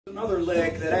Another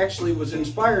lick that actually was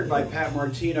inspired by Pat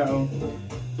Martino,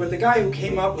 but the guy who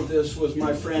came up with this was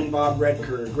my friend Bob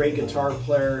Roetker, a great guitar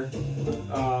player.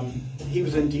 He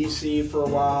was in DC for a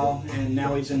while, and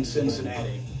now he's in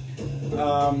Cincinnati.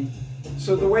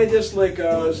 So the way this lick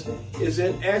goes is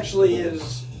it actually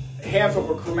is half of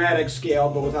a chromatic scale,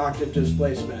 but with octave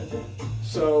displacement.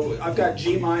 So I've got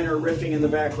G minor riffing in the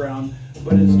background,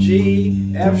 but it's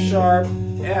G, F sharp,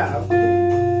 F,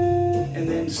 and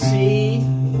then C,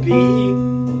 B,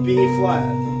 B flat.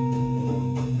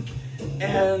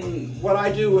 And what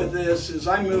I do with this is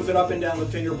I move it up and down the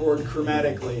fingerboard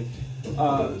chromatically,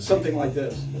 something like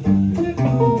this. And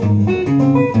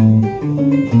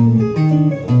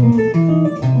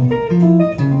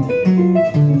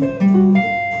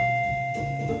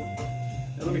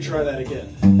let me try that again.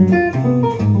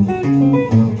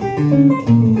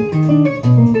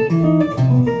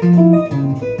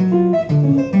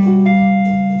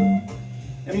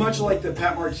 And much like the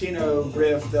Pat Martino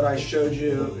riff that I showed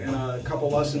you in a couple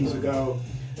lessons ago,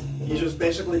 you just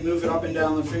basically move it up and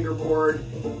down the fingerboard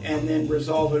and then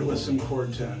resolve it with some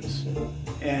chord tones.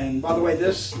 And by the way,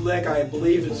 this lick, I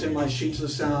believe it's in my Sheets of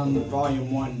Sound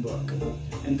Volume 1 book.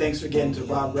 And thanks again to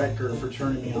Bob Roetker for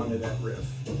turning me on to that riff.